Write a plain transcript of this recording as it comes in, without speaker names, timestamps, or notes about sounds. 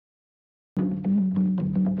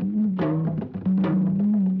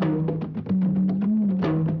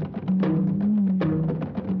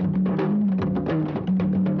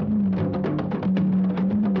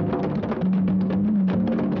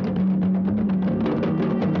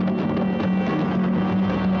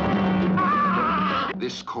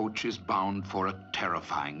this coach is bound for a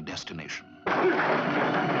terrifying destination.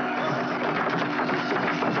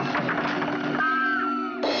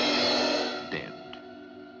 Dead.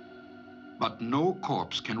 But no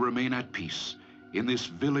corpse can remain at peace in this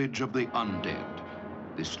village of the undead,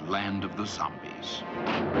 this land of the zombies.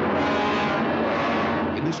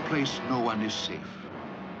 In this place, no one is safe.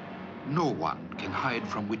 No one can hide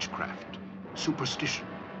from witchcraft, superstition,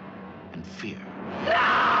 and fear.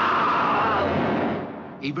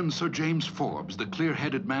 Even Sir James Forbes, the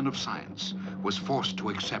clear-headed man of science, was forced to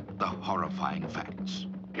accept the horrifying facts.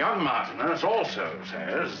 Young Martinus also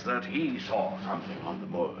says that he saw something on the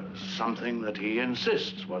moors, something that he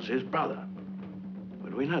insists was his brother.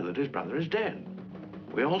 But we know that his brother is dead.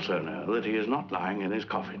 We also know that he is not lying in his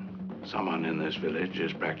coffin. Someone in this village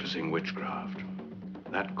is practicing witchcraft.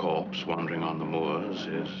 That corpse wandering on the moors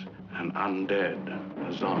is an undead,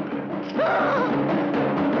 a zombie.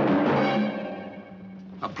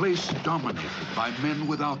 A place dominated by men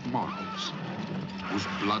without morals, whose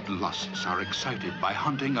bloodlusts are excited by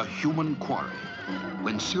hunting a human quarry.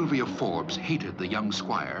 When Sylvia Forbes hated the young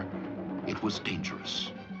squire, it was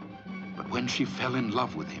dangerous. But when she fell in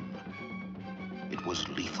love with him, it was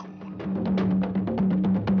lethal.